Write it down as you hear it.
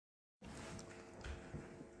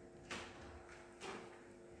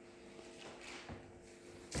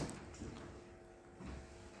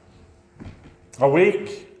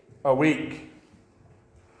Awake, awake.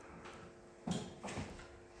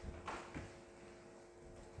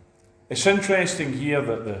 It's interesting here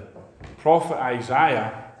that the prophet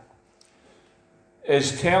Isaiah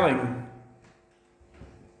is telling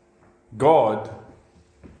God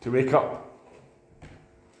to wake up.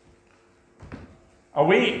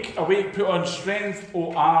 Awake, awake, put on strength,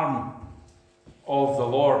 O arm of the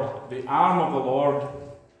Lord. The arm of the Lord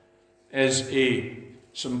is a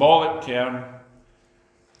symbolic term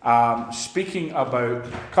speaking about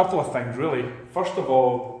a couple of things, really. First of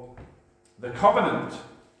all, the covenant.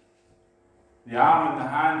 The arm and the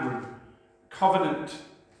hand were covenant.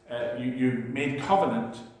 You made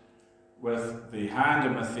covenant with the hand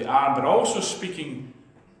and with the arm, but also speaking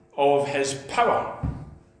of his power.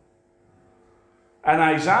 And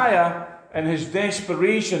Isaiah, in his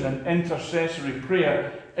desperation and intercessory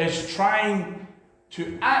prayer, is trying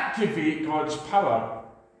to activate God's power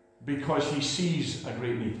because he sees a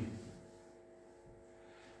great need.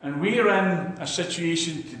 And we are in a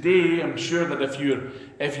situation today, I'm sure that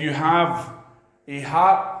if you have a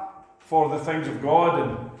heart for the things of God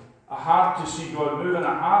and a heart to see God move, and a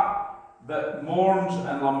heart that mourns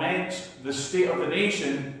and laments the state of the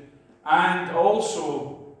nation and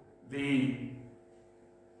also the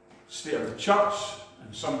state of the church,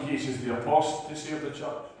 in some cases the apostasy of the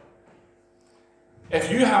church.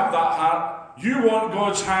 If you have that heart, you want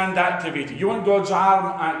God's hand activated, you want God's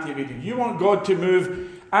arm activated, you want God to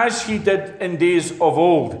move as he did in days of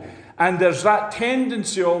old. And there's that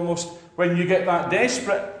tendency almost when you get that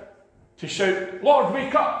desperate to shout, Lord,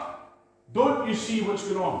 wake up! Don't you see what's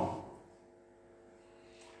going on?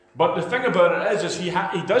 But the thing about it is he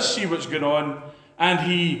does see what's going on, and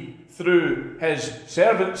he, through his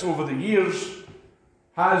servants over the years,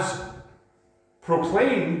 has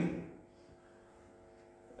proclaimed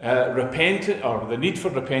repentance, or the need for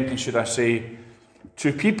repentance, should I say,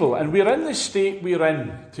 to people. And we're in the state we're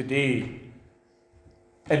in today,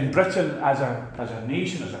 in Britain as a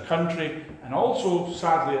nation, as a country, and also,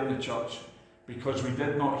 sadly, in the church, because we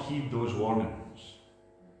did not heed those warnings.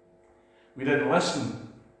 We didn't listen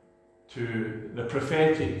to the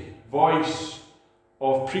prophetic voice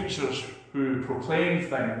of preachers who proclaimed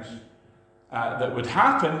things that would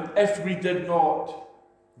happen if we did not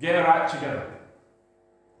get our act together.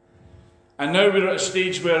 And now we're at a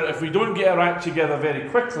stage where if we don't get our act together very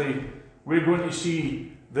quickly, we're going to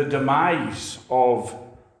see the demise of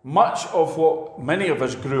much of what many of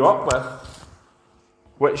us grew up with,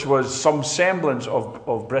 which was some semblance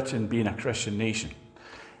of Britain being a Christian nation.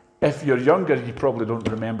 If you're younger, you probably don't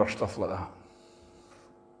remember stuff like that.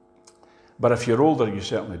 But if you're older, you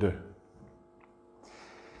certainly do.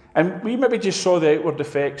 And we maybe just saw the outward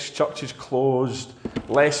effects, churches closed,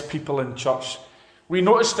 less people in church. We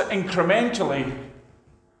noticed it incrementally,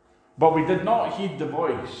 but we did not heed the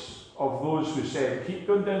voice of those who said, keep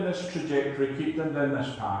going down this trajectory, keep going down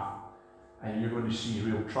this path, and you're going to see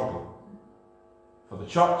real trouble for the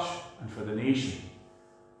church and for the nation.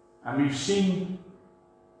 And we've seen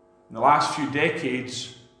in the last few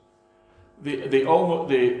decades the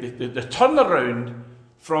turnaround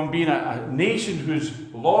from being a nation whose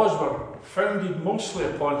laws were founded mostly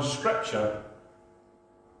upon Scripture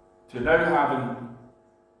to now having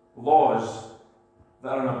laws that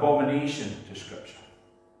are an abomination to Scripture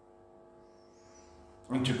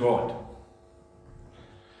and to God.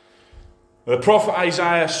 The prophet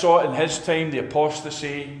Isaiah saw it in his time, the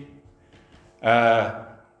apostasy, the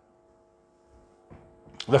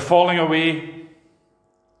falling away.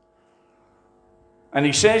 And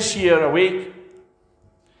he says here, awake,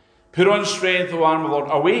 put on strength, O arm of the Lord.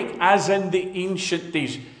 Awake as in the ancient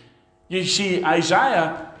days. You see,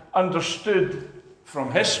 Isaiah understood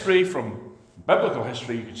from history, from biblical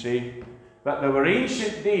history you could say, that there were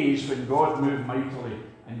ancient days when God moved mightily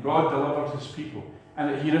and God delivered his people.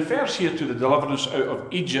 And he refers here to the deliverance out of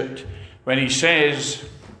Egypt when he says,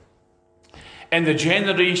 in the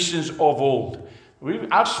generations of old.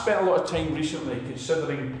 I've spent a lot of time recently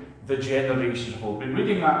considering the generations of old. I've been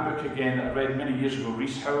reading that book again that I read many years ago,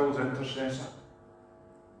 Rees Howells' Intercessor.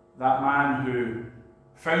 That man who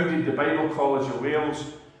founded the Bible College of Wales,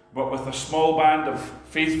 but with a small band of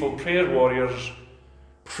faithful prayer warriors,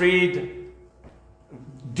 prayed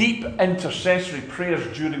deep intercessory prayers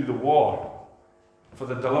during the war for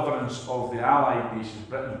the deliverance of the Allied nations,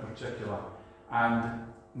 Britain in particular. And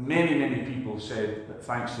many, many people said that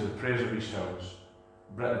thanks to the prayers of Rees Howells,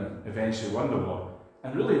 Britain eventually won the war.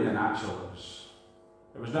 And really in the natural,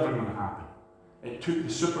 it was never going to happen. It took the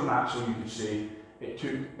supernatural, you could say. It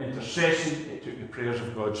took intercession. It took the prayers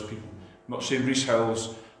of God's people. I'm not saying Rees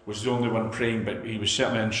Howells was the only one praying, but he was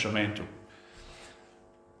certainly instrumental.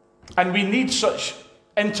 And we need such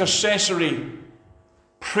intercessory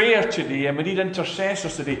prayer today, and we need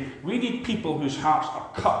intercessors today. We need people whose hearts are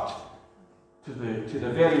cut to the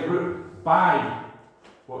very root by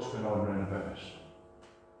what's going on around about us.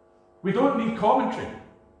 We don't need commentary.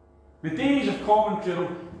 The days of commentary,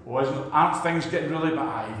 aren't things getting really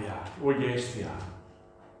bad? They are. Oh yes, they are.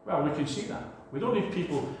 Well, we can see that. We don't need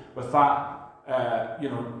people with that,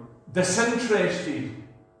 disinterested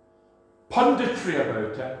punditry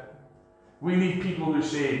about it. We need people who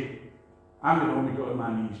say, I'm going to only go on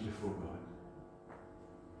my knees before God.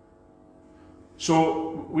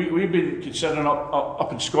 So we've been considering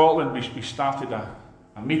up in Scotland, we started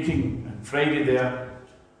a meeting on Friday there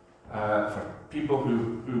for people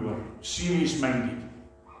who were serious-minded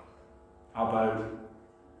about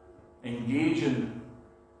engaging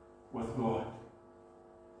with God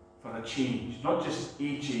for a change, not just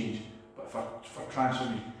a change, but for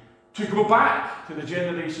transformation. To go back to the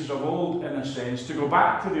generations of old, in a sense, to go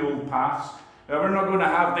back to the old paths. We're not going to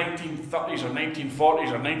have 1930s or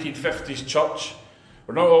 1940s or 1950s church.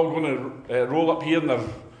 We're not all going to roll up here in their,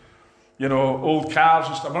 old cars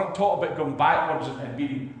and stuff. We're not talking about going backwards and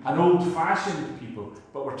being an old-fashioned people,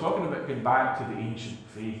 but we're talking about going back to the ancient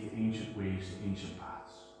faith, the ancient ways, the ancient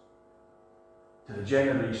paths. To the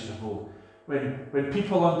generations of old. When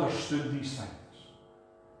people understood these things,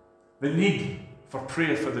 the need for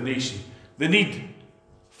prayer for the nation, the need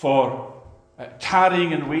for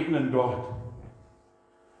tarrying and waiting on God,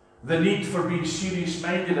 the need for being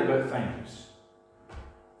serious-minded about things,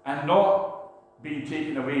 and not being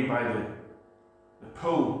taken away by the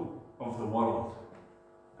pull of the world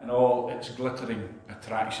and all its glittering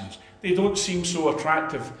attractions. They don't seem so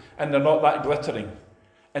attractive, and they're not that glittering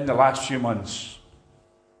in the last few months.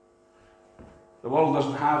 The world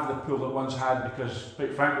doesn't have the pull it once had, because,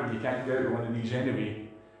 quite frankly, you can't get out of one of these anyway,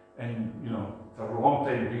 and, for a long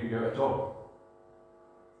time you can't get out at all.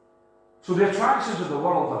 So the attractions of the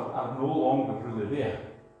world are no longer really there.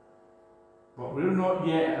 But we're not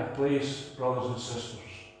yet at a place, brothers and sisters,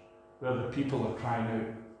 where the people are crying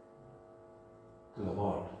out to the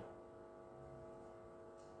Lord.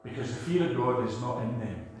 Because the fear of God is not in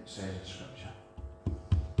them, it says in Scripture.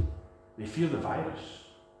 They fear the virus.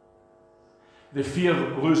 They fear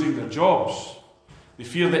losing their jobs. They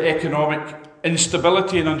fear the economic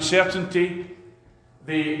instability and uncertainty.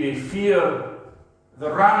 They fear the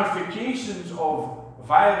ramifications of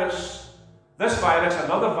this virus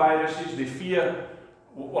and other viruses. They fear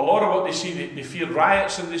a lot of what they see. They fear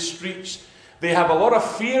riots in the streets. They have a lot of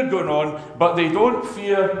fear going on, but they don't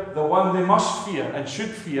fear the one they must fear and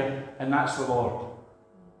should fear, and that's the Lord.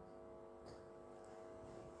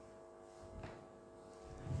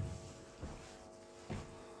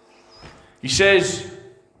 He says,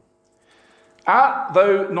 Art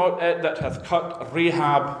thou not it that hath cut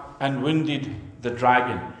Rahab and wounded the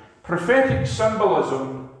dragon? Prophetic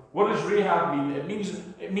symbolism. What does Rahab mean?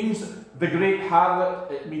 It means the great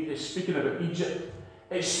harlot. It's speaking about Egypt.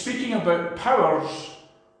 It's speaking about powers,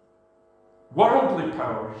 worldly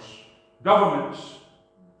powers, governments,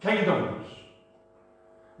 kingdoms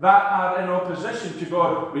that are in opposition to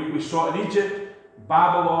God. We saw in Egypt,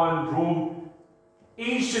 Babylon, Rome,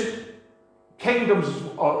 ancient kingdoms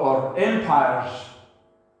or empires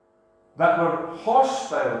that were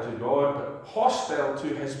hostile to God, but hostile to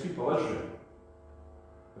his people Israel.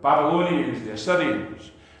 The Babylonians, the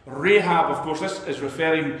Assyrians. Rahab, of course, this is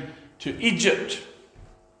referring to Egypt,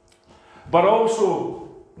 but also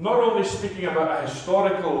not only speaking about a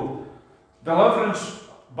historical deliverance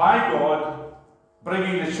by God,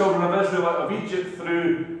 bringing the children of Israel out of Egypt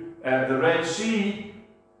through the Red Sea,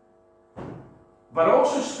 but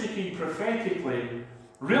also speaking prophetically,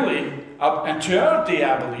 really, and to our day,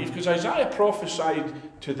 I believe, because Isaiah prophesied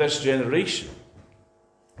to this generation,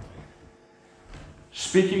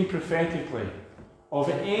 speaking prophetically of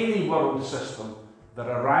any world system that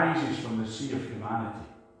arises from the sea of humanity.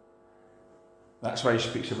 That's why he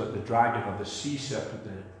speaks about the dragon or the sea serpent,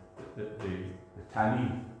 the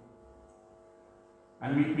Tannin.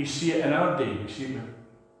 And we see it in our day. We see it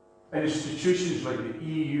in institutions like the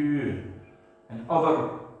EU and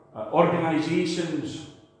other organisations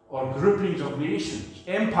or groupings of nations,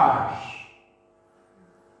 empires.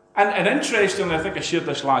 And interestingly, I think I shared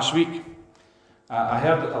this last week, I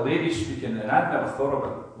heard a lady speaking, and I'd never thought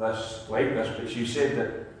about this like this, but she said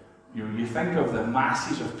that you think of the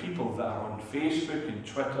masses of people that are on Facebook and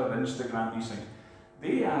Twitter and Instagram, these things,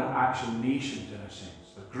 they are actual nations in a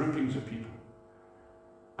sense. They're groupings of people.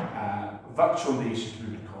 Virtual nations,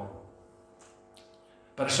 we would call them.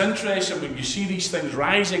 But it's interesting when you see these things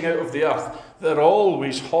rising out of the earth, they're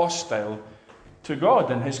always hostile to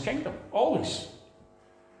God and his kingdom. Always.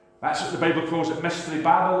 That's what the Bible calls it, Mystery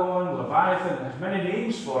Babylon, Leviathan. There's many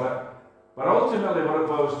names for it. But ultimately what it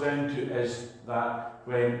boils down to is that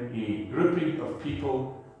when a grouping of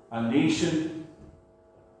people, a nation,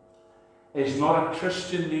 is not a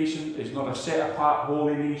Christian nation, is not a set-apart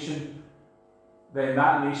holy nation, then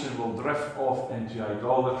that nation will drift off into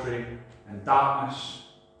idolatry and darkness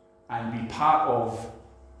and be part of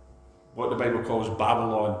what the Bible calls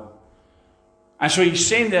Babylon. And so he's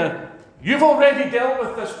saying there, you've already dealt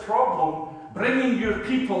with this problem, bringing your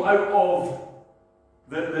people out of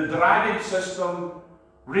the dragon system,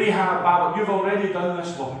 Rahab, Babel. You've already done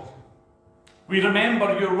this, Lord. We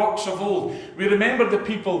remember your works of old. We remember the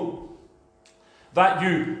people that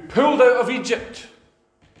you pulled out of Egypt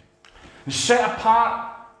and set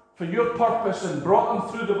apart for your purpose and brought them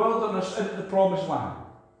through the wilderness into the promised land.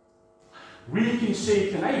 We can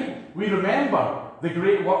say tonight, we remember the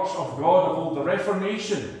great works of God of old, the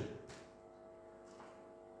Reformation.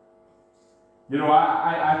 You know,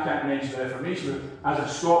 I can't mention the Reformation, but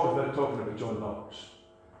as a Scot, we've been talking about John Knox.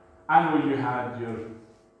 I know you had your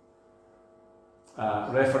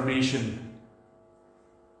Reformation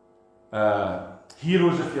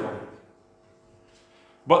heroes, if you like.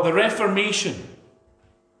 But the Reformation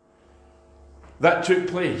that took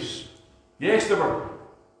place, yes, there were,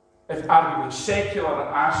 if arguably, secular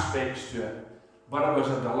aspects to it, but it was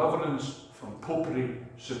a deliverance from popery,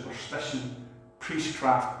 superstition,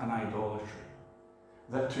 priestcraft and idolatry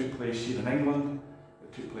that took place here in England,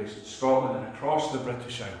 it took place in Scotland and across the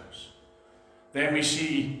British Isles. Then we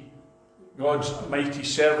see God's mighty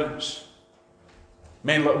servants,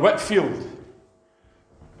 men like Whitfield,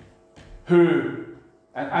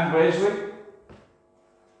 and Wesley,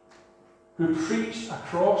 who preached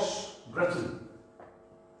across Britain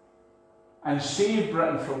and saved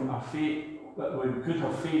Britain from a fate that we could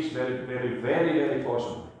have faced very, very, very, very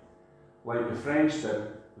possibly, like the French did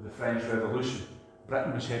with the French Revolution.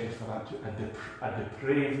 Britain was headed for that too, a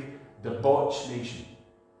depraved, debauched nation,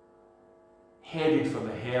 headed for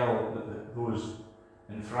the hell that those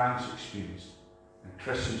in France experienced, and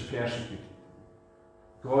Christians persecuted.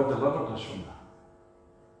 God delivered us from that,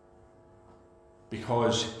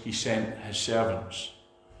 because he sent his servants,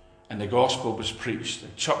 and the gospel was preached,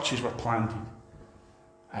 and churches were planted,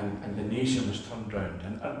 and the nation was turned round.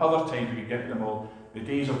 And at other times, we can get them all, the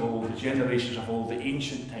days of old, the generations of old, the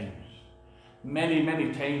ancient times. Many,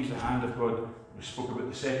 many times the hand of God, we spoke about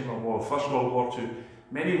the Second World War, First World War II,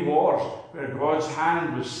 many wars where God's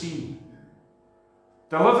hand was seen,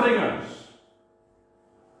 delivering us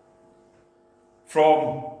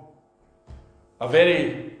from a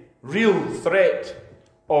very real threat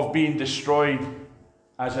of being destroyed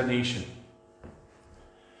as a nation.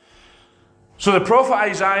 So the prophet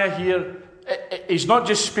Isaiah here, he's not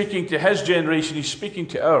just speaking to his generation, he's speaking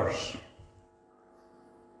to ours.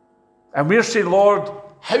 And we're saying, Lord,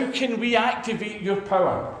 how can we activate your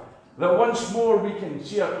power? That once more we can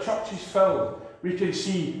see our churches filled, we can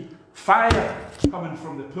see fire coming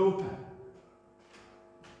from the pulpit.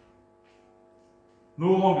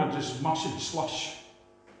 No longer just mush and slush.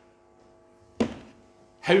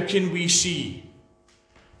 How can we see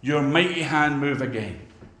your mighty hand move again?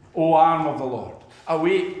 O arm of the Lord,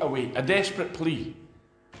 awake, awake. A desperate plea.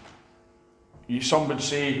 Some would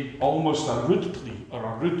say almost a rude plea or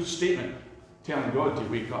a rude statement, telling God to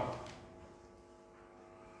wake up.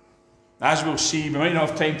 As we'll see, we might not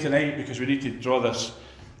have time tonight because we need to draw this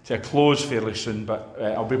to a close fairly soon, but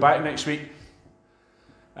I'll be back next week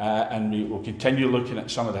and we will continue looking at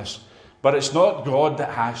some of this. But it's not God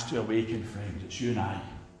that has to awaken, friends, it's you and I.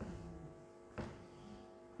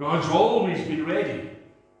 God's always been ready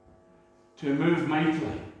to move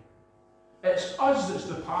mightily. It's us that's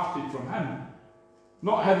departed from him,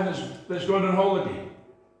 not him that's gone on holiday.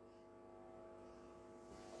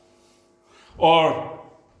 Or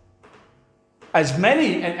as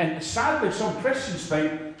many, and sadly some Christians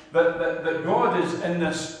think that God is in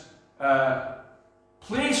this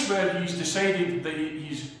place where he's decided that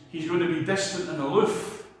he's going to be distant and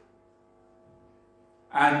aloof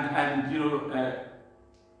and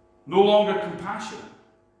no longer compassionate.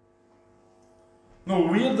 No,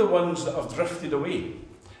 we're the ones that have drifted away.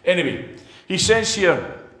 Anyway, he says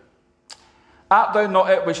here, art thou not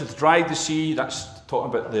it which hath dried the sea? That's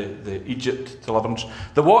talking about the Egypt deliverance.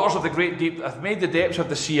 The waters of the great deep hath made the depths of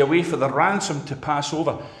the sea a way for the ransom to pass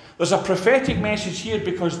over. There's a prophetic message here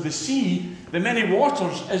because the sea, the many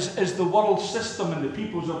waters, is the world system and the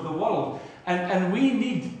peoples of the world. And we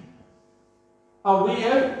need a way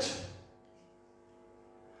out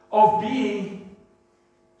of being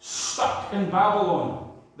stuck in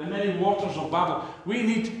Babylon, the many waters of Babylon. We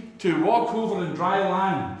need to walk over in dry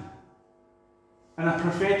land in a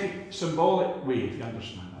prophetic, symbolic way, if you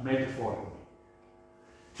understand, a metaphorical way.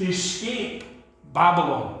 To escape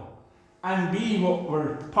Babylon and be what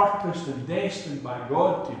we're purposed and destined by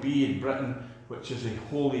God to be in Britain, which is a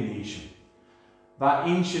holy nation. That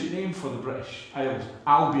ancient name for the British Isles,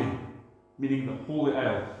 Albion, meaning the Holy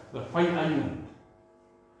Isle, the White Island.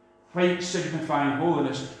 White signifying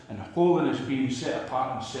holiness, and holiness being set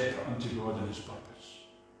apart and separate unto God and His purpose.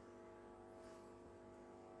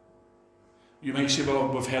 You might say, well,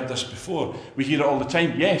 we've heard this before. We hear it all the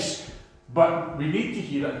time. Yes, but we need to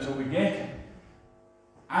hear it until we get it.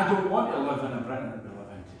 I don't want to live in a Britain that we live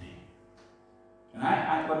in today.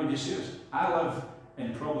 And let me just say this. I live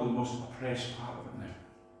in probably the most oppressed part of it now.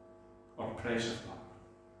 Or oppressive part.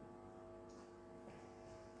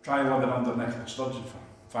 Try living under Nicola Sturgeon for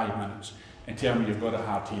 5 minutes and tell me you've got it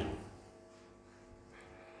hard here.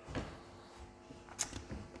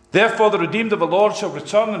 Therefore the redeemed of the Lord shall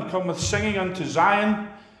return and come with singing unto Zion.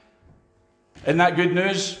 Isn't that good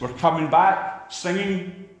news? We're coming back,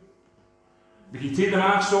 singing. We can take the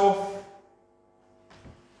mask off.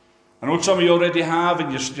 I know some of you already have,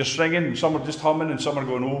 and you're singing, and some are just humming, and some are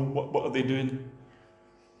going, oh, what are they doing?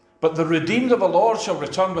 But the redeemed of the Lord shall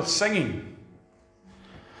return with singing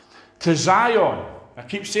to Zion. I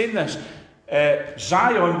keep saying this.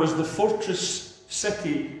 Zion was the fortress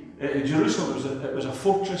city in Jerusalem. It was a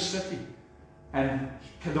fortress city. And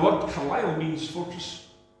the word Carlisle means fortress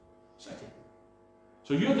city.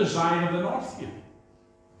 So you're the Zion of the north here.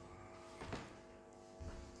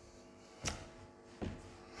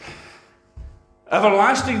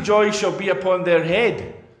 Everlasting joy shall be upon their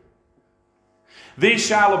head. They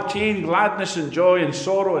shall obtain gladness and joy, and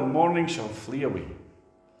sorrow and mourning shall flee away.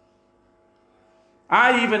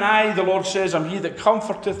 I, even I, the Lord says, am He that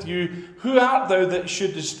comforteth you. Who art thou that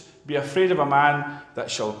shouldest be afraid of a man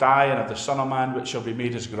that shall die, and of the Son of Man which shall be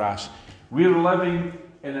made as grass? We're living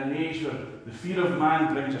in an age where the fear of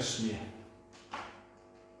man brings a snare.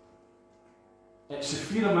 It's the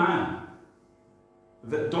fear of man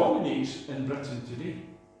that dominates in Britain today.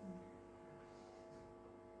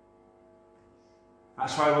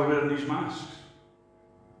 That's why we're wearing these masks.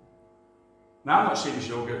 Now, I'm not saying we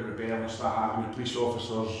should all get rebel and start arguing with police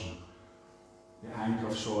officers and get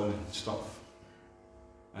handcuffs on and stuff.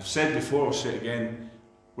 I've said before, I'll say it again,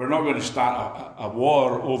 we're not going to start a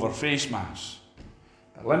war over face masks.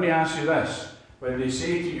 But let me ask you this. When they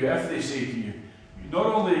say to you, if they say to you, not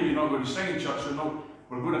only are you not going to sing in church,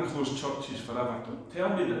 we're going to close churches forever. Don't tell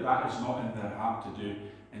me that that is not in their heart to do,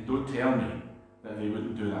 and don't tell me that they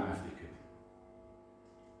wouldn't do that if they could.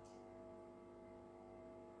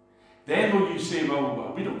 Then when you say,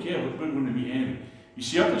 well, we don't care, we're going to meet anyway. You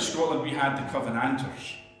see, up in Scotland we had the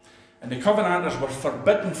Covenanters. And the Covenanters were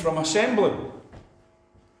forbidden from assembling.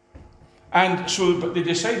 And so, but they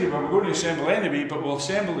decided, well, we're going to assemble anyway, but we'll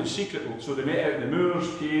assemble in secret. So they met out in the moors,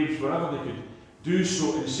 caves, wherever they could do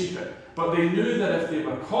so in secret. But they knew that if they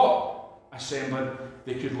were caught assembling,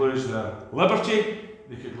 they could lose their liberty,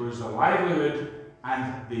 they could lose their livelihood,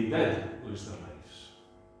 and they did lose their lives.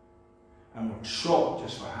 And were shot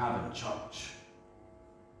just for having church.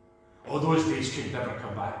 Oh, those days could never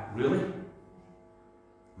come back. Really?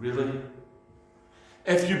 Really?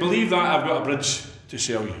 If you believe that, I've got a bridge to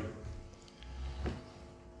sell you.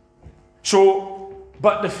 So,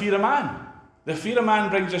 but the fear of man. The fear of man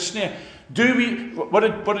brings a snare. Do we, what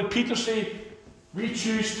did Peter say? We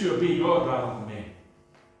choose to obey God rather than men.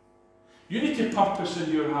 You need to purpose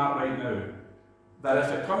in your heart right now that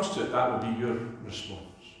if it comes to it, that will be your response.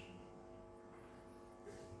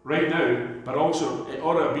 Right now, but also it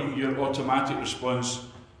ought to have been your automatic response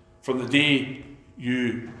from the day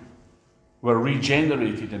you were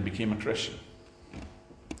regenerated and became a Christian.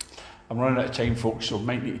 I'm running out of time, folks, so I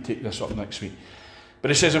might need to take this up next week. But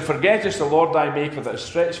it says, and forgettest the Lord thy Maker that has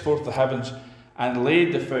stretched forth the heavens and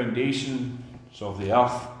laid the foundations of the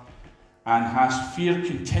earth, and hast feared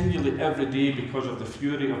continually every day because of the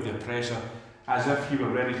fury of the oppressor, as if he were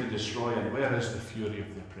ready to destroy. And where is the fury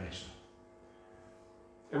of the oppressor?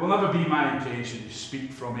 It will never be my intention to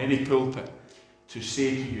speak from any pulpit to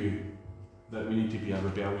say to you that we need to be a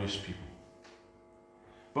rebellious people.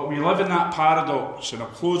 But we live in that paradox, and I'll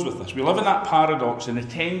close with this. We live in that paradox, in the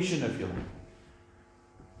tension, if you like.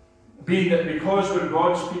 Being that because we're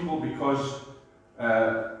God's people, because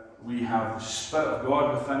we have the Spirit of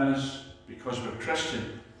God within us, because we're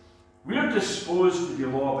Christian, we're disposed to be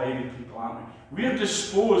law-abiding people, aren't we? We're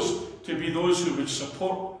disposed to be those who would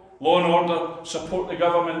support law and order, support the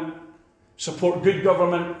government, support good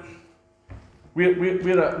government. We're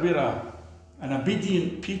an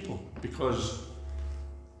obedient people because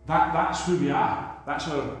that's who we are. That's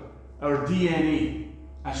our DNA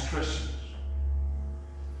as Christians.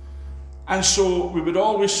 And so we would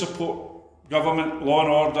always support government, law and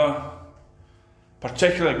order,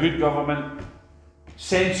 particularly good government,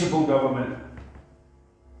 sensible government.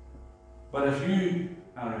 But if you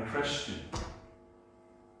are a Christian,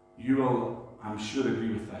 you will, I'm sure,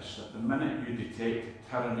 agree with this, that the minute you detect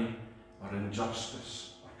tyranny or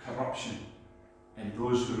injustice or corruption in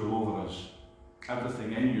those who rule over us,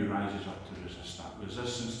 everything in you rises up to resist that.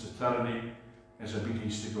 Resistance to tyranny is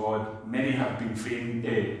obedience to God. Many have been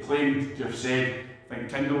claimed to have said, I think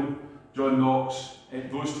Tyndall, John Knox,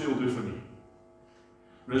 those two will do for me.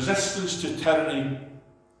 Resistance to tyranny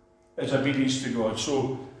is obedience to God.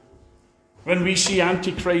 So when we see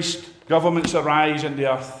antichrist governments arise in the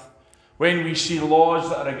earth, when we see laws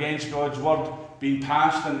that are against God's word being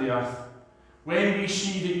passed in the earth, when we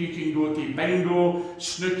see that you can go to bingo,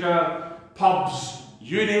 snooker, pubs,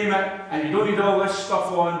 you name it, and you don't need all this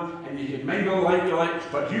stuff on, and you can mingle like you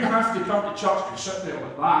like, but you have to come to church and sit there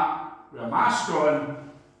like that, with a mask on,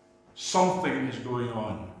 something is going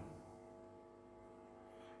on.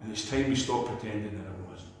 And it's time we stop pretending that it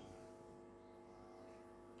wasn't.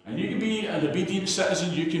 And you can be an obedient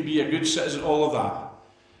citizen, you can be a good citizen, all of that.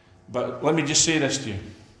 But let me just say this to you.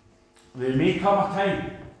 There may come a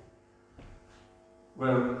time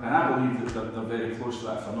where, and I believe that they're very close to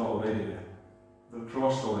that if they're not already there, they'll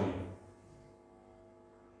cross the line.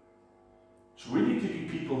 So we need to be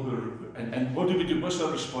people who are, and what do we do? What's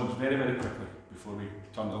our response? Very, very quickly, before we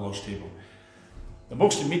turn to the Lord's table. The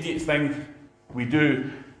most immediate thing we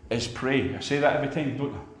do is pray. I say that every time,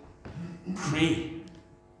 don't I? Pray.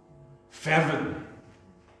 Fervently.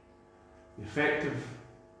 The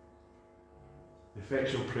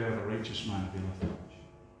effectual prayer of a righteous man availeth much.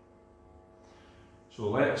 So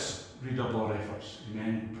let's redouble our efforts.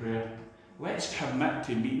 Amen. In prayer. Let's commit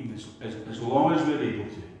to meeting as long as we're able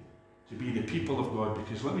to be the people of God.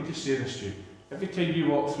 Because let me just say this to you. Every time you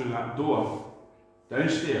walk through that door,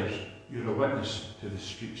 downstairs, you're a witness to the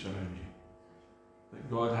streets around you. That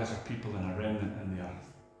God has a people and a remnant in the earth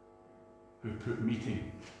who put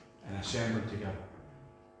meeting and assembling together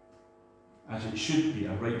as it should be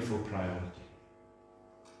a rightful priority.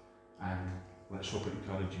 And let's hope it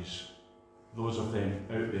encourages those of them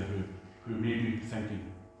out there who may be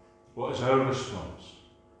thinking, what is our response?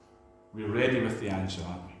 We're ready with the answer,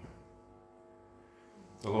 aren't we?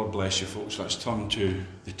 The Lord bless you, folks. Let's turn to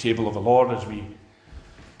the table of the Lord as we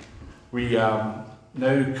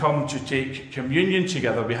now come to take communion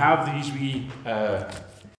together. We have these wee